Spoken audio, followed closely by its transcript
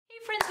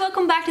Friends,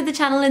 welcome back to the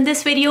channel. In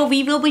this video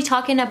we will be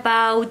talking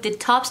about the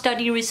top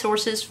study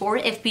resources for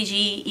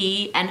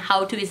FPGEE and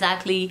how to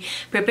exactly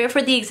prepare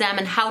for the exam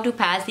and how to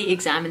pass the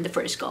exam in the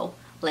first go.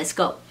 Let's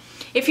go.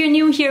 If you're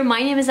new here, my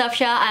name is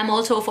Afsha. I'm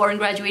also a foreign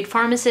graduate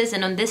pharmacist,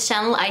 and on this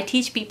channel I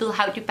teach people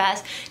how to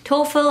pass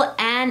TOEFL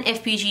and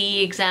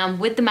FPGEE exam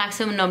with the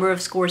maximum number of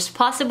scores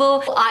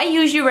possible. I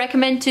usually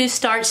recommend to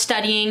start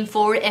studying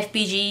for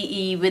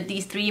FPGEE with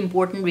these three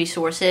important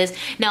resources.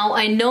 Now,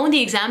 I know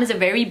the exam is a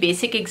very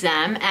basic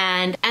exam,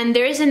 and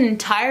there is an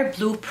entire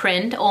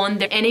blueprint on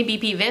the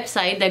NABP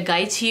website that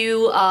guides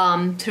you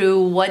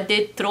through what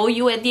they throw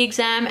you at the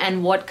exam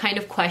and what kind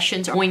of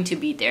questions are going to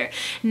be there.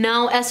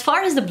 Now, as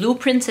far as the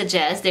blueprint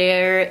suggests,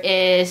 there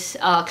is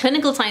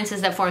clinical sciences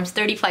that forms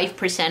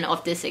 35%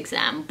 of this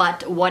exam.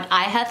 But what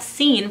I have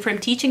seen from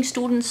teaching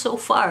students so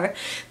far,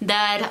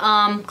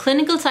 that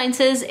clinical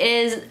sciences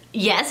is,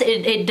 yes,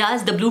 it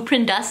does, the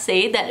blueprint does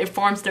say that it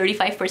forms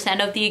 35%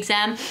 of the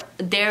exam.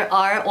 There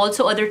are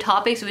also other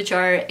topics which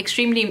are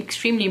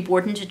extremely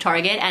important to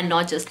target, and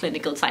not just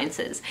clinical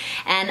sciences.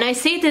 And I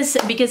say this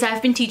because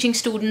I've been teaching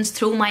students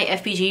through my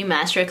FPGE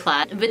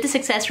masterclass with a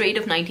success rate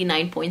of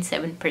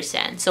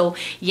 99.7%. So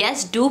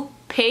yes, do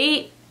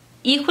pay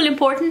equal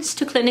importance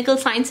to clinical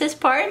sciences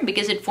part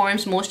because it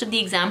forms most of the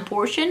exam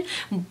portion,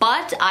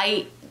 but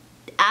I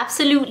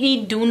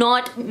absolutely do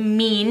not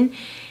mean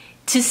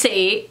to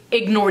say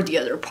ignore the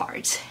other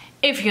parts.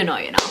 If you know,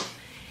 you know.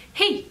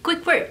 Hey,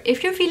 quick word.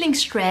 If you're feeling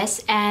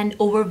stressed and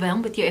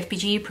overwhelmed with your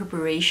FPGE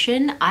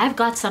preparation, I've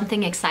got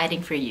something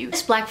exciting for you.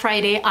 This Black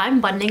Friday,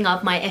 I'm bundling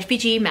up my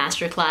FPGE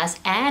Masterclass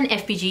and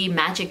FPGE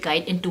Magic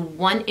Guide into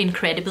one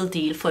incredible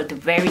deal for the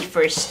very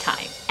first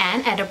time,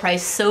 and at a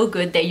price so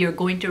good that you're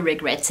going to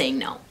regret saying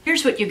no.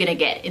 Here's what you're gonna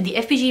get. In the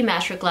FPGE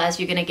Masterclass,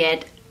 you're gonna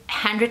get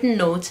handwritten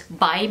notes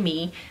by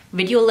me,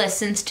 video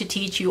lessons to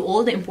teach you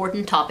all the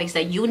important topics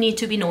that you need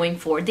to be knowing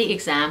for the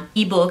exam,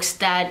 ebooks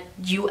that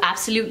you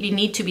absolutely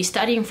need to be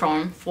studying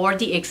from for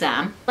the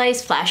exam,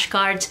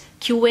 flashcards,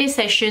 QA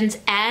sessions,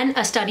 and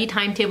a study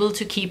timetable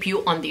to keep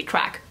you on the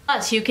track.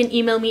 Plus, you can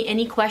email me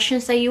any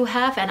questions that you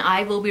have, and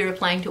I will be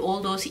replying to all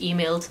those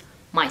emails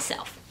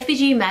myself.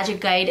 FPGE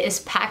Magic Guide is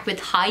packed with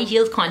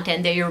high-yield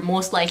content that you're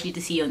most likely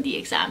to see on the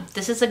exam.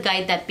 This is a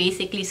guide that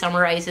basically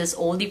summarizes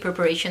all the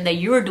preparation that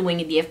you're doing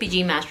in the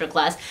FPGE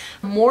Masterclass.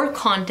 More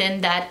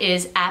content that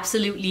is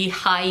absolutely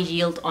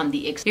high-yield on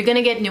the exam. You're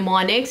gonna get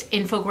mnemonics,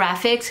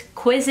 infographics,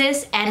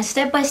 quizzes, and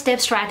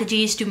step-by-step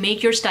strategies to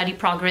make your study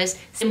progress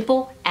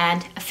simple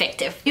and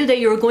effective. That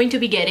you're going to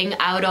be getting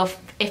out of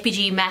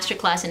FPGE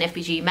Masterclass and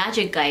FPGE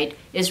Magic Guide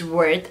is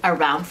worth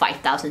around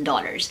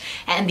 $5,000,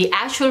 and the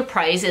actual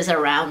price is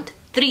around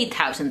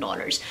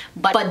 $3,000.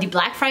 But the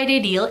Black Friday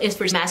deal is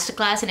for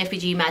Masterclass and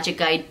FPGE Magic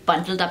Guide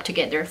bundled up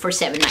together for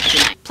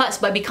 $7.99. Plus,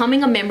 by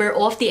becoming a member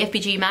of the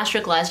FPGE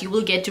Masterclass, you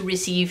will get to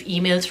receive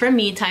emails from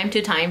me time to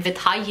time with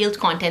high-yield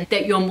content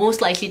that you're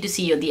most likely to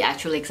see on the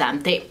actual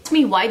exam day. Ask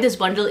me why this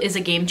bundle is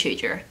a game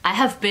changer. I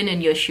have been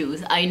in your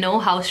shoes. I know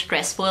how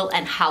stressful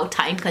and how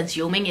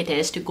time-consuming it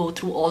is to go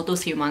through all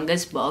those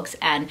humongous books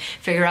and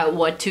figure out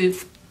what to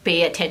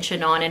pay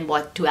attention on and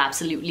what to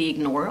absolutely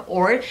ignore.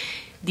 Or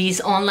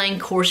these online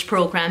course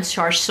programs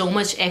charge so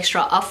much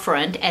extra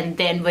upfront, and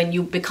then when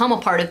you become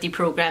a part of the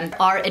program, there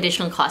are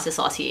additional costs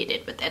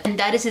associated with it. And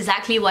that is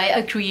exactly why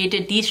I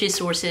created these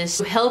resources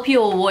to help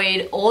you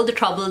avoid all the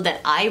trouble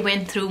that I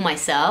went through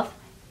myself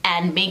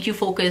and make you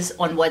focus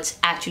on what's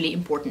actually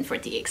important for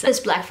the exam. This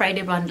Black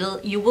Friday bundle,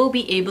 you will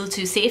be able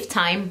to save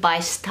time by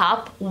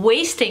stop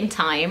wasting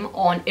time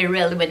on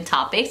irrelevant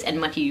topics and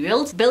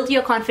materials, build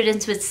your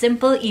confidence with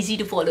simple, easy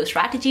to follow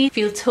strategies,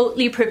 feel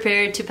totally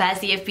prepared to pass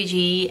the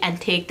FPGE and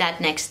take that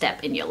next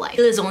step in your life.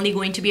 It is only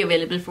going to be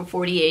available for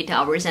 48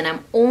 hours, and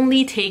I'm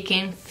only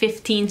taking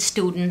 15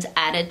 students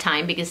at a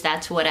time because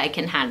that's what I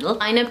can handle.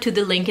 Sign up to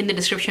the link in the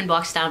description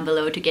box down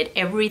below to get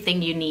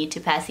everything you need to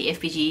pass the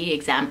FPGE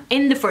exam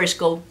in the first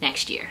go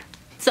next year.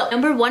 So,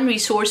 number one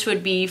resource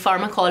would be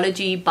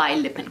Pharmacology by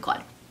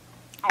Lippincott.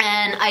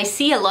 And I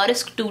see a lot of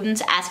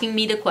students asking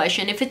me the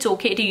question if it's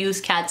okay to use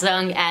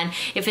Kaizen and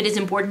if it is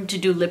important to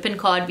do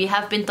Lippincott. We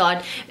have been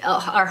taught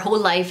our whole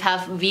life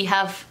we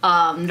have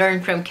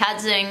learned from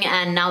Kaizen,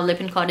 and now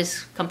Lippincott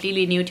is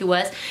completely new to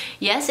us.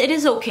 Yes, it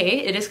is okay.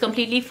 It is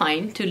completely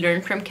fine to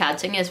learn from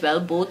Kaizen as well.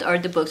 Both are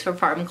the books for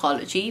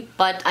pharmacology,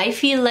 but I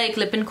feel like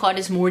Lippincott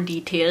is more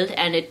detailed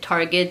and it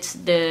targets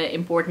the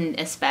important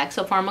aspects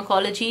of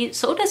pharmacology.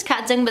 So does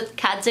Kaizen, but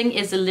Kaizen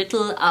is a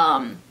little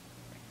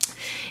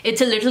it's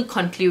a little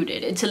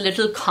concluded, it's a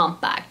little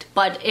compact.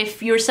 But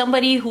if you're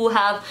somebody who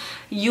have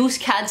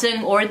used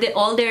Kaizen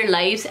all their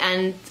lives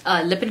and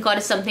Lippincott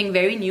is something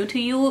very new to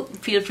you,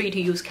 feel free to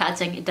use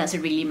Kaizen. It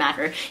doesn't really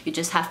matter. You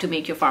just have to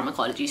make your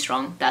pharmacology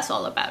strong. That's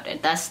all about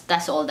it.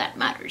 That's all that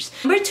matters.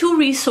 Number two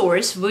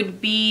resource would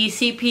be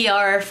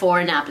CPR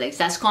for NAPLEX.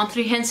 That's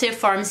Comprehensive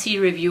Pharmacy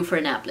Review for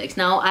NAPLEX.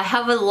 Now, I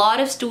have a lot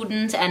of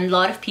students and a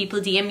lot of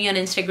people DM me on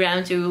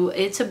Instagram to,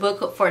 it's a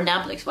book for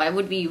NAPLEX. Why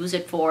would we use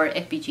it for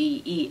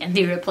FPGEE? And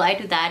the reply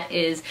to that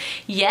is,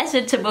 yes,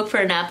 it's a book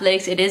for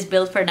NAPLEX. It is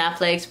built for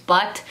NAPLEX,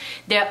 but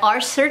there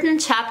are certain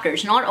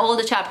chapters, not all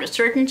the chapters,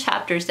 certain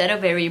chapters that are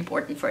very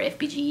important for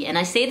FPGE. And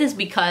I say this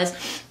because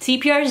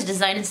CPR is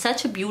designed in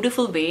such a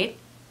beautiful way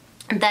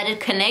that it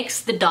connects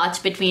the dots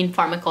between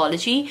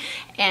pharmacology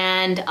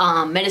and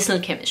medicinal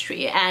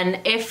chemistry. And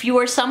if you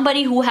are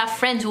somebody who have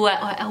friends who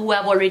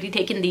have already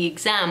taken the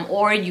exam,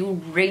 or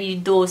you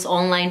read those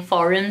online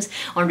forums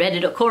on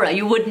Reddit or Quora,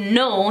 you would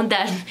know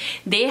that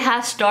they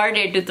have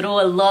started to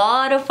throw a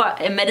lot of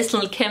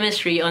medicinal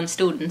chemistry on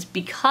students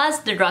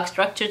because the drug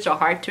structures are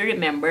hard to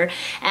remember,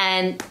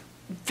 and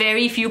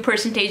very few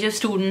percentage of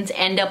students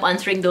end up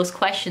answering those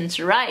questions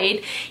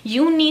right.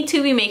 You need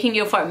to be making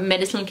your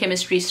medicinal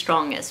chemistry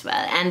strong as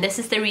well. And this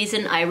is the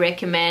reason I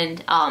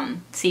recommend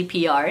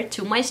CPR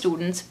to my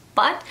students.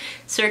 But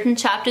certain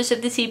chapters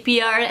of the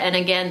CPR, and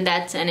again,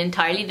 that's an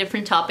entirely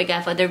different topic. I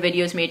have other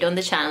videos made on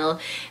the channel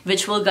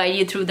which will guide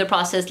you through the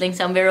process, link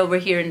somewhere over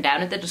here and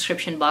down in the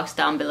description box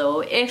down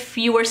below. If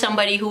you are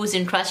somebody who's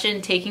interested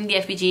in taking the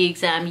FPGE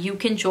exam, you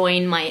can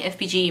join my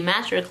FPGE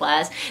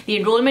masterclass. The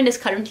enrollment is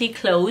currently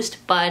closed,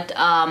 but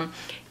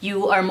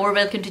you are more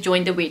welcome to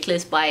join the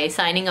waitlist by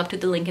signing up to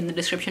the link in the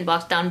description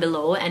box down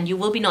below, and you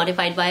will be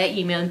notified via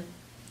email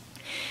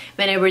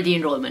whenever the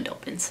enrollment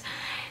opens.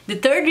 The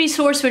third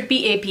resource would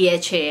be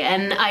APHA,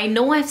 and I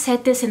know I've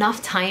said this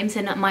enough times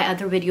in my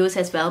other videos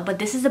as well, but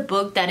this is a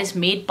book that is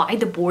made by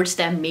the boards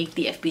that make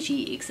the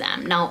FPGE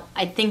exam. Now,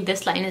 I think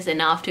this line is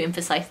enough to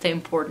emphasize the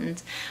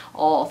importance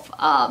of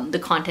the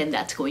content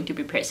that's going to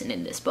be present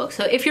in this book.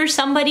 So if you're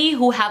somebody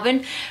who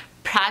haven't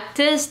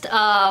practiced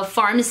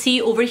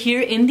pharmacy over here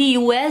in the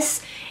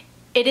US,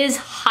 it is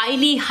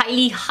highly,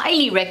 highly,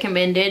 highly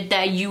recommended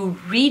that you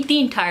read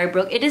the entire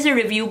book. It is a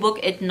review book.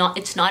 It's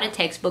not a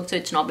textbook, so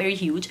it's not very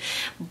huge,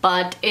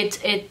 but it's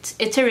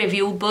a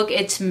review book.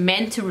 It's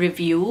meant to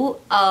review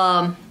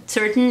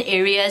certain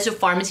areas of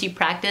pharmacy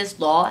practice,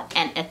 law,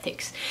 and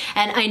ethics.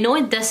 And I know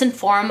it doesn't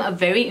form a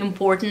very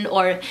important,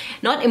 or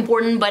not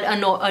important, but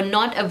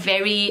not a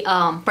very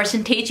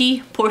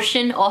percentagey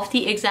portion of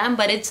the exam,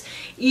 but it's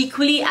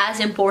equally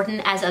as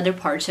important as other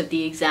parts of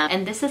the exam.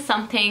 And this is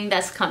something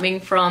that's coming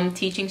from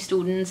teaching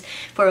students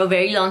for a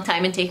very long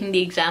time and taking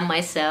the exam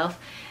myself.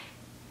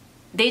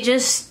 They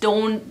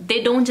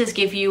don't just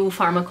give you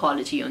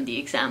pharmacology on the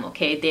exam,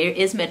 okay? There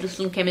is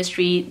medicinal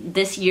chemistry.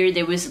 This year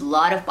there was a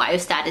lot of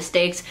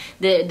biostatistics.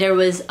 There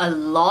was a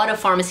lot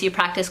of pharmacy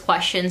practice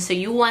questions. So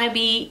you want to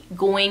be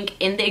going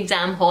in the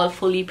exam hall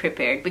fully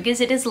prepared, because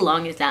it is a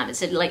long exam.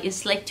 It's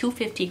like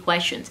 250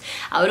 questions,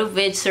 out of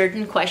which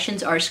certain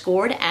questions are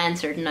scored and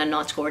certain are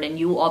not scored, and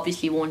you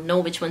obviously won't know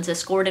which ones are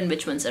scored and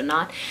which ones are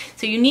not.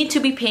 So you need to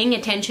be paying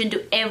attention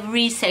to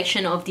every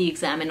section of the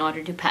exam in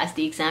order to pass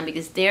the exam,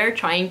 because they're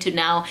trying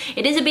to now,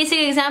 it is a basic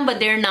exam,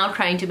 but they're now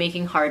trying to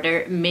making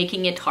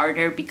it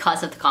harder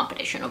because of the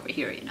competition over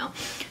here, you know.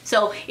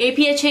 So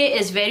APHA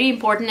is very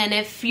important, and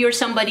if you're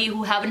somebody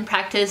who haven't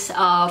practiced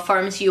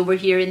pharmacy over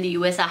here in the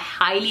US, I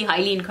highly,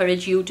 highly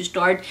encourage you to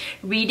start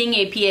reading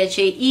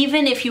APHA,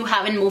 even if you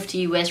haven't moved to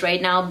US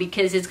right now,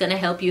 because it's going to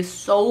help you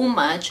so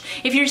much.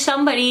 If you're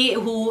somebody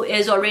who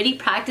is already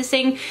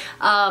practicing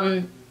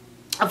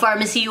a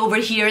pharmacy over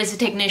here as a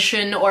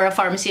technician or a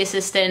pharmacy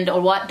assistant or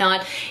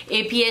whatnot,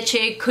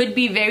 APHA could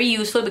be very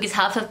useful, because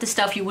half of the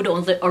stuff you would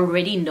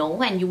already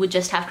know and you would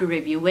just have to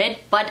review it.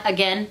 But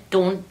again,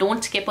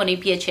 don't skip on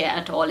APHA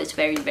at all. It's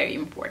very, very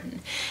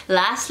important.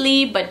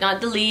 Lastly, but not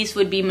the least,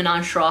 would be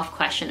Menashrov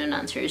question and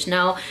answers.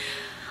 Now,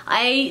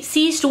 I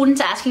see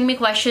students asking me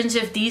questions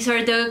if these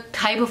are the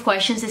type of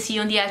questions they see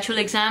on the actual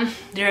exam.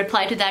 The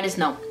reply to that is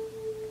no.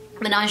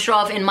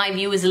 Menashrov, in my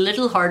view, is a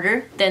little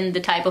harder than the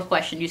type of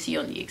question you see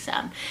on the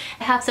exam.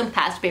 I have some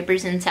past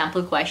papers and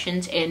sample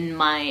questions in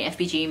my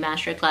FPGE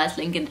masterclass,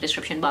 link in the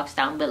description box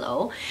down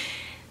below.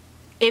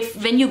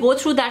 When you go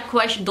through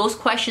those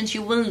questions,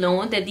 you will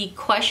know that the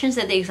questions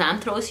that the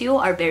exam throws you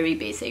are very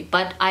basic.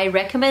 But I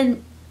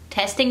recommend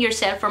testing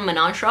yourself from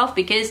Menashrov,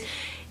 because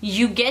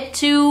you get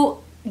to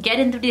get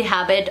into the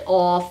habit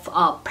of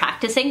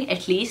practicing,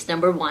 at least,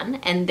 number one,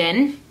 and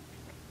then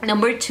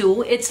number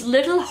two, it's a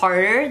little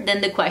harder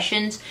than the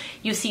questions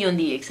you see on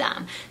the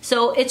exam.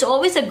 So it's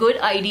always a good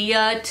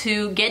idea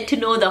to get to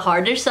know the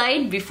harder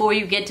side before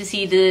you get to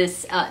see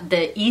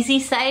the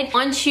easy side. I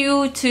want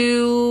you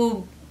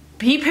to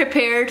be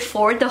prepared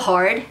for the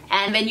hard,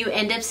 and when you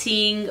end up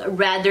seeing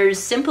rather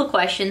simple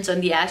questions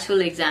on the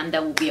actual exam,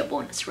 that will be a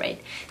bonus, right?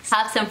 So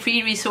I have some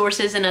free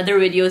resources and other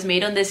videos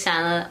made on this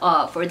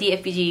channel for the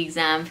FPGE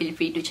exam. Feel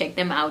free to check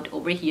them out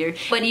over here.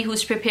 Anybody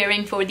who's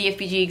preparing for the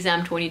FPGE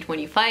exam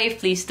 2025,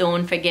 please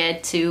don't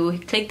forget to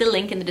click the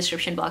link in the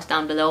description box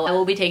down below. I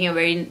will be taking a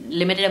very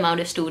limited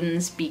amount of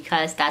students,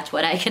 because that's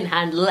what I can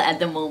handle at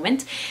the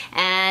moment.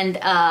 And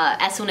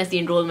as soon as the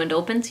enrollment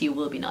opens, you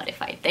will be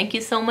notified. Thank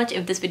you so much.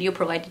 If this video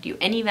provided you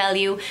any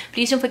value,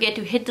 please don't forget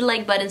to hit the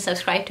like button,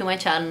 subscribe to my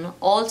channel.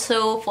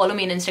 Also follow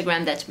me on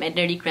Instagram, that's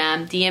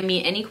mednerdygram. DM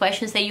me any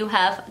questions that you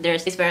have.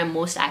 There's this where I'm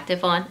most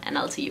active on, and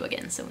I'll see you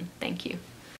again soon. Thank you.